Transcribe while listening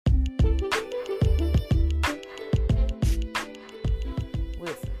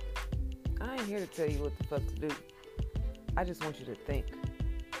to tell you what the fuck to do. I just want you to think.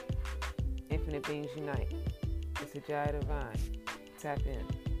 Infinite beings unite. It's a Jaya Divine. Tap in.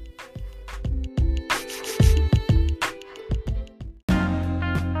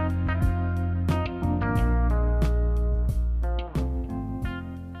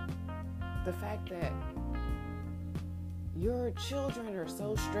 The fact that your children are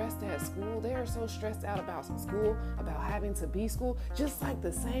so stressed at school, they are so stressed out about school, about having to be school, just like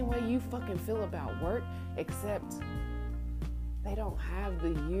the same way you fucking feel about work, except they don't have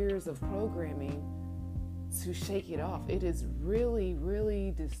the years of programming to shake it off. It is really,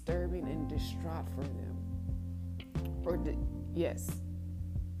 really disturbing and distraught for them. Yes.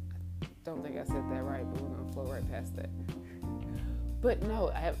 Don't think I said that right, but we're gonna flow right past that. But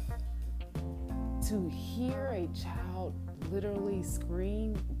no, to hear a child literally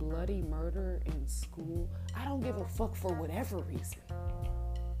scream bloody murder in school, I don't give a fuck for whatever reason.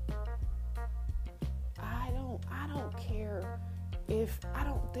 I don't care if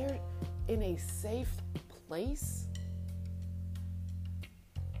they're in a safe place.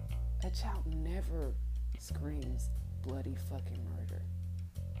 A child never screams bloody fucking murder.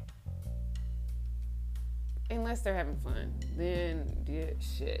 Unless they're having fun. Then, yeah,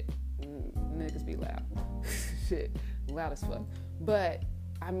 shit. Niggas be loud. Shit. Loud as fuck. But,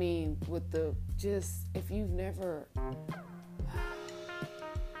 I mean, if you've never...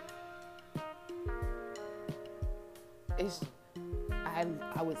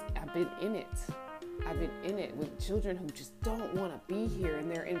 I've been in it. I've been in it with children who just don't want to be here,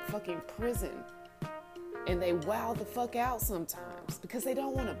 and they're in fucking prison. And they wow the fuck out sometimes because they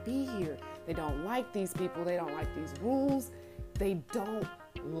don't want to be here. They don't like these people. They don't like these rules. They don't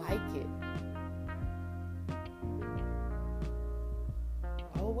like it.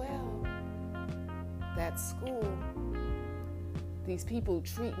 Oh well. That's school. These people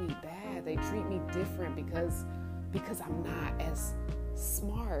treat me bad. They treat me different because I'm not as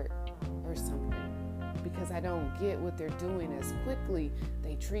smart or something. Because I don't get what they're doing as quickly.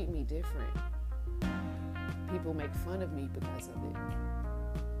 They treat me different. People make fun of me because of it.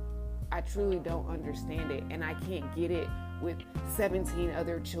 I truly don't understand it, and I can't get it with 17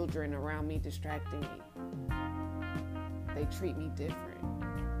 other children around me distracting me. They treat me different.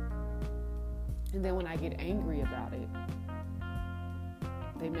 And then when I get angry about it,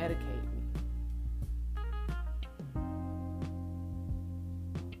 they medicate me.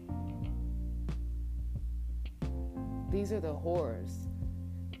 These are the horrors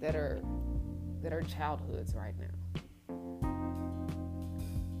that are childhoods right now.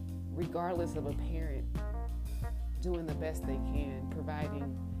 Regardless of a parent doing the best they can,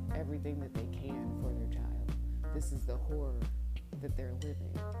 providing everything that they can for their child, this is the horror that they're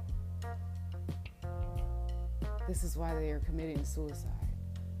living. This is why they are committing suicide.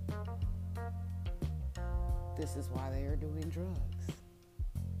 This is why they are doing drugs.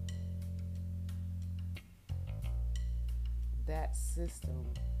 That system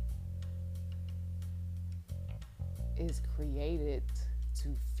is created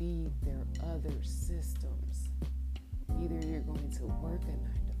to feed their other systems. Either you're going to work a 9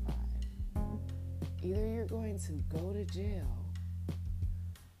 to 5, either you're going to go to jail,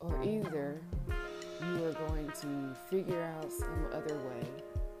 or either you are going to figure out some other way,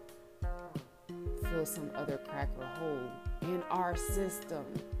 fill some other crack or hole in our system.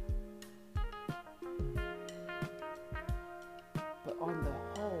 But on the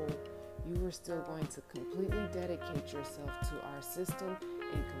whole, you are still going to completely dedicate yourself to our system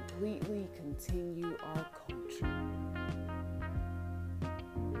and completely continue our culture.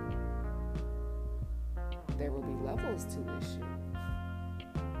 There will be levels to this shit.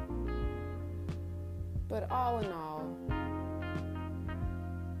 But all in all,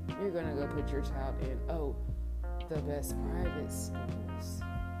 you're going to go put your child in, the best private schools.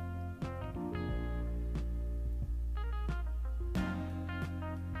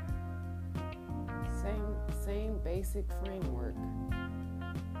 Same basic framework,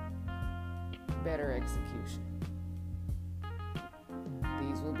 better execution.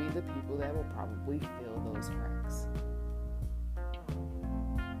 These will be the people that will probably fill those cracks.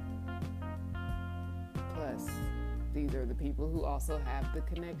 Plus, these are the people who also have the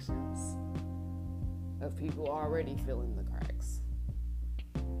connections of people already filling the cracks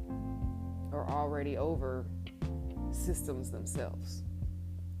or already over systems themselves.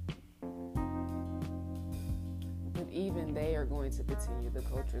 But even they are going to continue the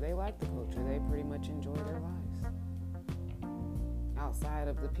culture. They like the culture. They pretty much enjoy their lives. Outside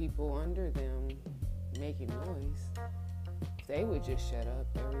of the people under them making noise, if they would just shut up,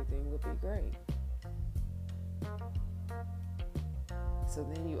 everything would be great. So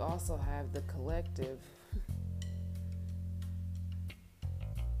then you also have the collective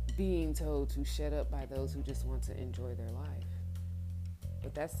being told to shut up by those who just want to enjoy their life.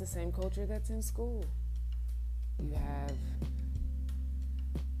 But that's the same culture that's in school. You have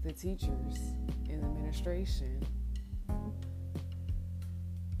the teachers in administration.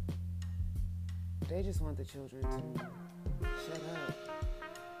 They just want the children to shut up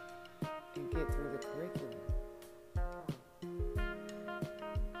and get through the curriculum.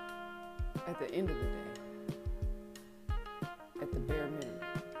 At the end of the day, at the bare minimum,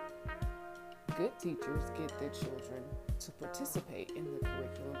 good teachers get their children to participate in the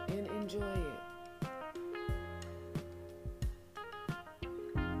curriculum and enjoy it.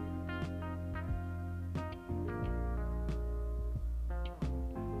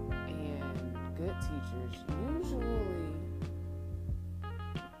 And good teachers usually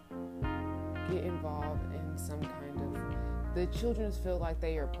get involved in some kind of, the children feel like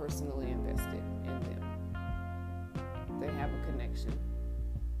they are personally invested in them. They have a connection.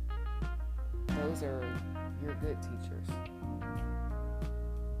 Those are your good teachers.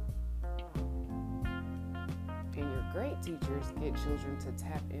 And your great teachers get children to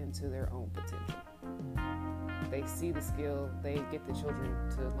tap into their own potential. They see the skill, they get the children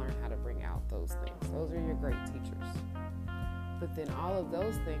to learn how to bring out those things. Those are your great teachers. But then all of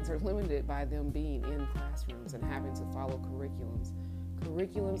those things are limited by them being in classrooms and having to follow curriculums.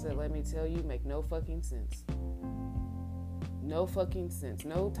 Curriculums that, let me tell you, make no fucking sense. No fucking sense.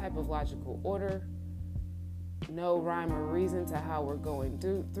 No type of logical order. No rhyme or reason to how we're going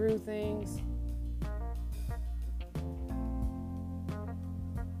through things.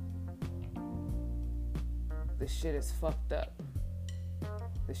 The shit is fucked up.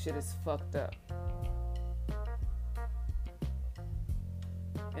 The shit is fucked up.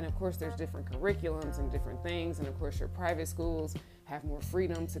 And of course, there's different curriculums and different things. And of course, your private schools have more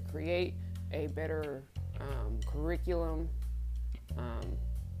freedom to create a better curriculum,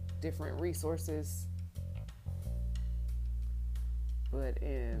 different resources. But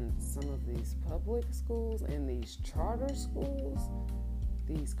in some of these public schools and these charter schools,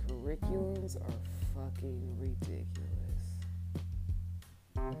 these curriculums are fucking ridiculous.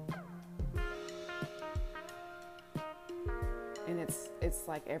 And it's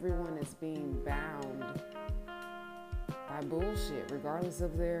like everyone is being bound by bullshit, regardless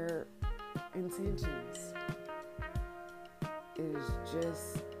of their intentions. It is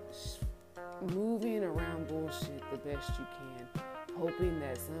just moving around bullshit the best you can, hoping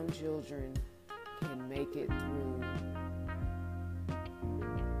that some children can make it through.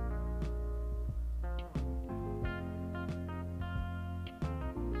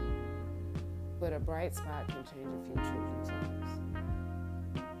 But a bright spot can change a few children's lives.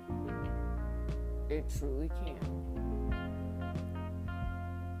 It truly can.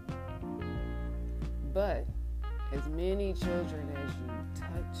 But as many children as you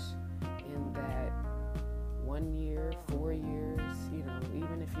touch in that 1 year, 4 years,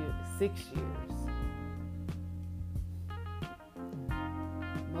 even if you 6 years,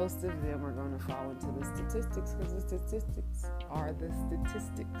 most of them are going to fall into the statistics because the statistics are the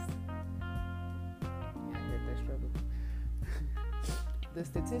statistics. The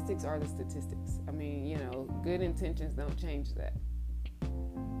statistics are the statistics. I mean, good intentions don't change that.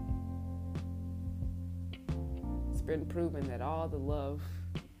 It's been proven that all the love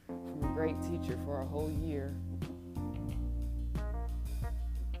from a great teacher for a whole year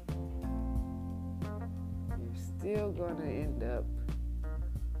you're still going to end up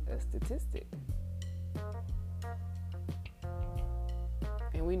a statistic.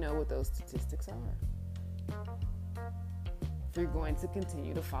 And we know what those statistics are. If you're going to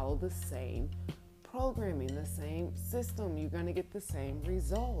continue to follow the same programming, the same system, you're going to get the same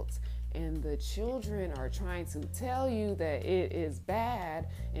results. And the children are trying to tell you that it is bad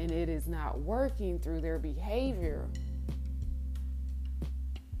and it is not working through their behavior.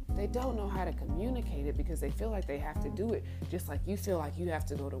 They don't know how to communicate it because they feel like they have to do it just like you feel like you have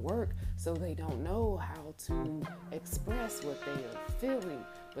to go to work. So they don't know how to express what they are feeling,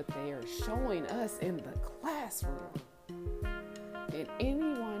 but they are showing us in the classroom. And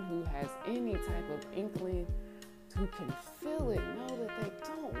anyone who has any type of inkling who can feel it know that they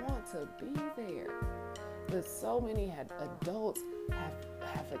don't want to be there. But so many adults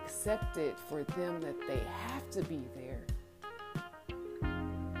have accepted for them that they have to be there.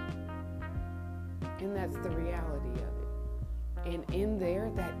 And that's the reality of it. And in there,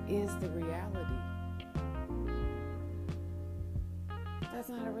 that is the reality. That's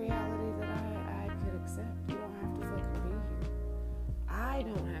not a reality that I could accept. You don't have to fucking be here. I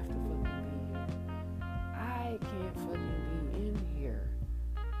don't have to fucking be here. I can't fucking be in here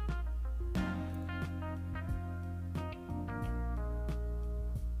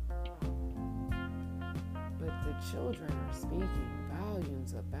children are speaking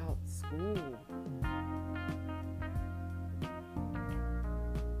volumes about school.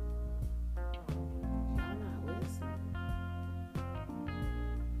 Y'all not listening.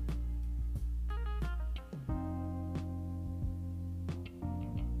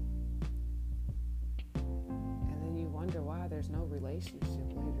 And then you wonder why there's no relationship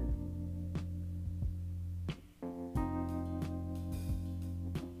later.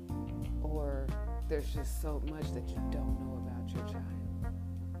 Or there's just so much that you don't know about your child.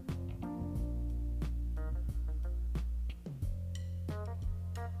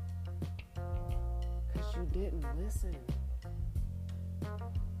 Because you didn't listen.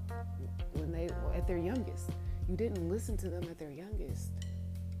 When they were at their youngest. You didn't listen to them at their youngest.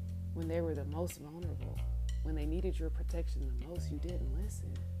 When they were the most vulnerable. When they needed your protection the most, you didn't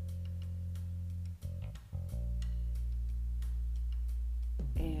listen.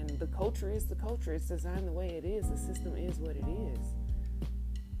 And the culture is the culture. It's designed the way it is. The system is what it is.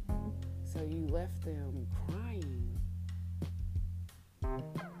 So you left them crying.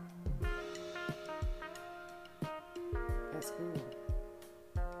 At school.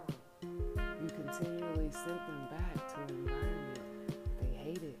 You continually sent them back to an environment they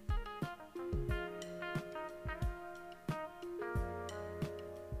hated.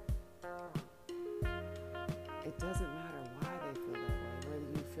 It doesn't matter why they feel that way, whether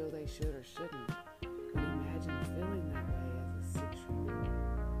you feel they should or shouldn't. But imagine feeling that way as a 6-year-old.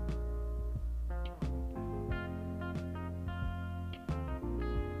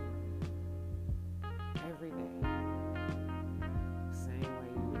 Every day. Same way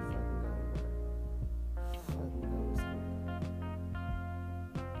you would fucking go to work. Fucking go to school.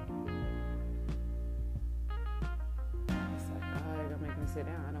 It's like, oh, they're gonna make me sit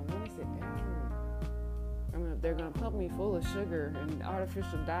down. I don't want to sit down. They're going to pump me full of sugar and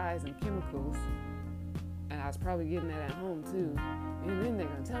artificial dyes and chemicals. And I was probably getting that at home too. And then they're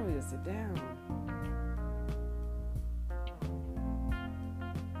going to tell me to sit down.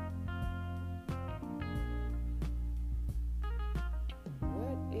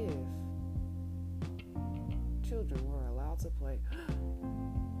 What if children were allowed to play?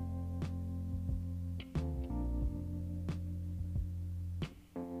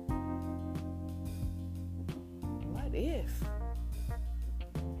 If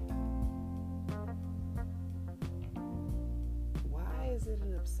why is it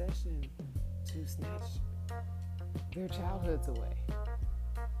an obsession to snatch their childhoods away?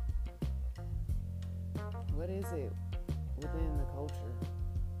 What is it within the culture?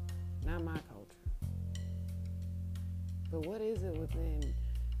 Not my culture, but what is it within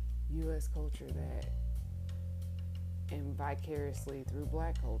U.S. culture that, and vicariously through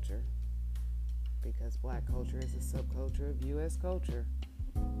Black culture, because Black culture is a subculture of U.S. culture.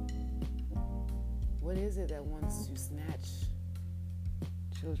 What is it that wants to snatch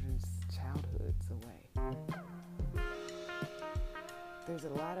children's childhoods away? There's a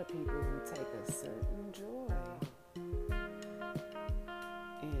lot of people who take a certain joy.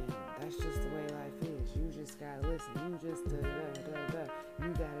 And that's just the way life is. You just gotta listen. You just da-da-da-da-da.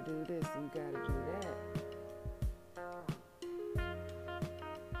 You gotta do this. You gotta do that.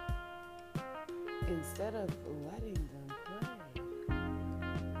 Instead of letting them play.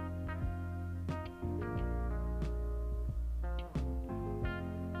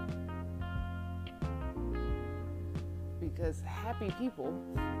 Because happy people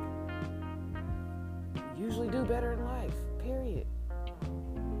usually do better in life, period.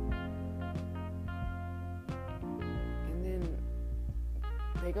 And then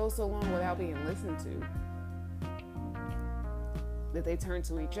they go so long without being listened to that they turn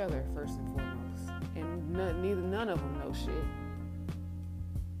to each other first and foremost. And none of them know shit.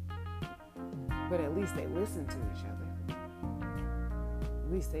 But at least they listen to each other. At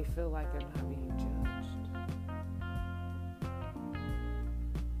least they feel like they're not being judged.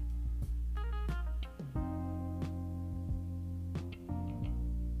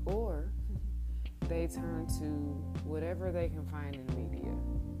 Or they turn to whatever they can find in media.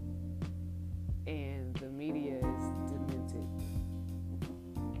 And the media is demented.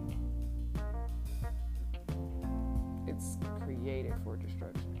 It's created for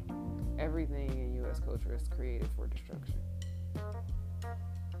destruction. Everything in U.S. culture is created for destruction.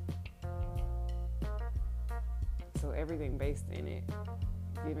 So everything based in it,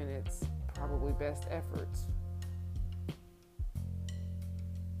 given its probably best efforts,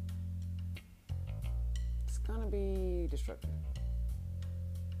 it's gonna be destructive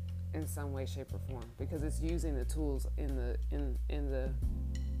in some way, shape, or form, because it's using the tools in the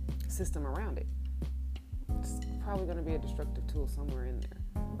system around it. It's probably going to be a destructive tool somewhere in there,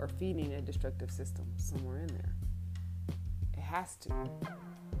 or feeding a destructive system somewhere in there. has to.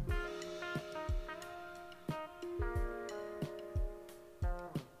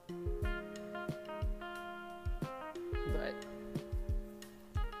 But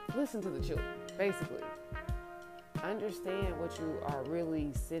listen to the children, basically. Understand what you are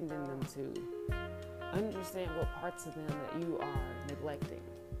really sending them to. Understand what parts of them that you are neglecting.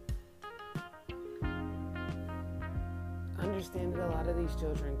 Understand that a lot of these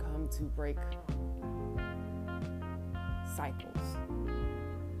children come to break cycles.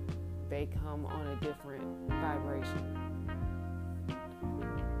 They come on a different vibration.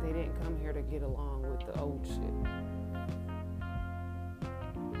 They didn't come here to get along with the old shit.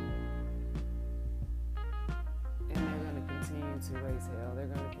 To raise hell. They're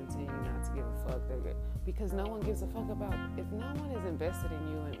going to continue not to give a fuck. Because no one gives a fuck about, if no one is invested in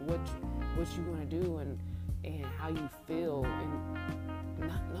you and what you want to do and how you feel, and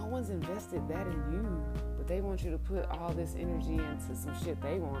no one's invested that in you, but they want you to put all this energy into some shit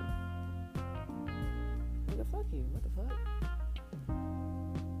they want. Nigga, fuck you. What the fuck?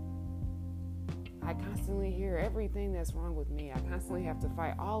 I constantly hear everything that's wrong with me. I constantly have to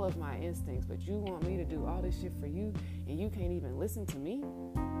fight all of my instincts, but you want me to do all this shit for you and you can't even listen to me?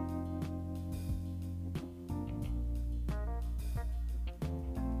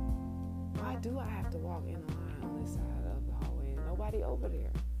 Why do I have to walk in line on this side of the hallway and nobody over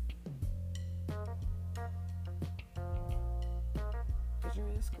there? Because you're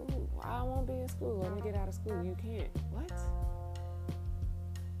in school. Well, I won't be in school. Let me get out of school. You can't. What?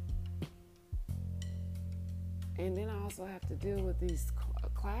 And then I also have to deal with these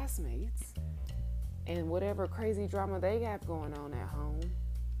classmates and whatever crazy drama they got going on at home.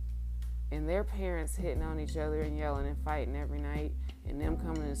 And their parents hitting on each other and yelling and fighting every night. And them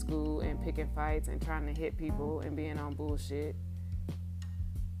coming to school and picking fights and trying to hit people and being on bullshit.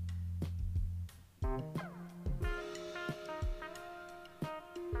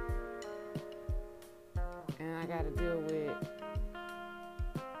 And I got to deal with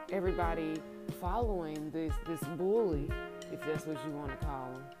everybody following this bully, if that's what you want to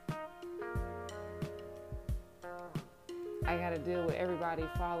call him. I got to deal with everybody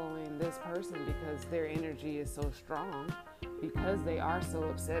following this person because their energy is so strong, because they are so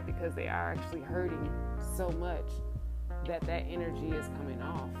upset, because they are actually hurting so much that energy is coming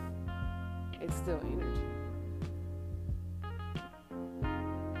off. It's still energy.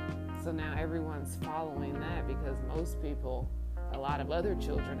 So now everyone's following that because most people, a lot of other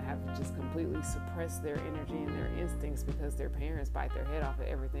children have just completely suppressed their energy and their instincts because their parents bite their head off at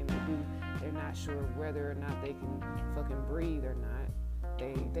everything they do. They're not sure whether or not they can fucking breathe or not.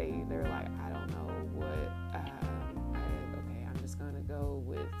 They're like, I don't know what. Okay, I'm just gonna go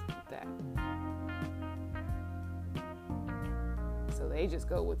with that. So they just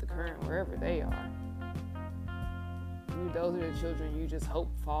go with the current wherever they are. Those are the children you just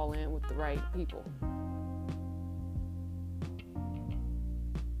hope fall in with the right people.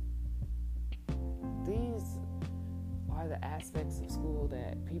 These are the aspects of school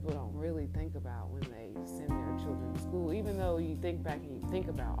that people don't really think about when they send their children to school. Even though you think back and you think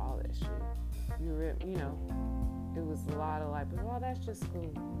about all that shit, you know, it was a lot of like, well, that's just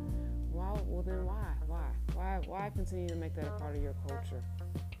school. Well, then why continue to make that a part of your culture?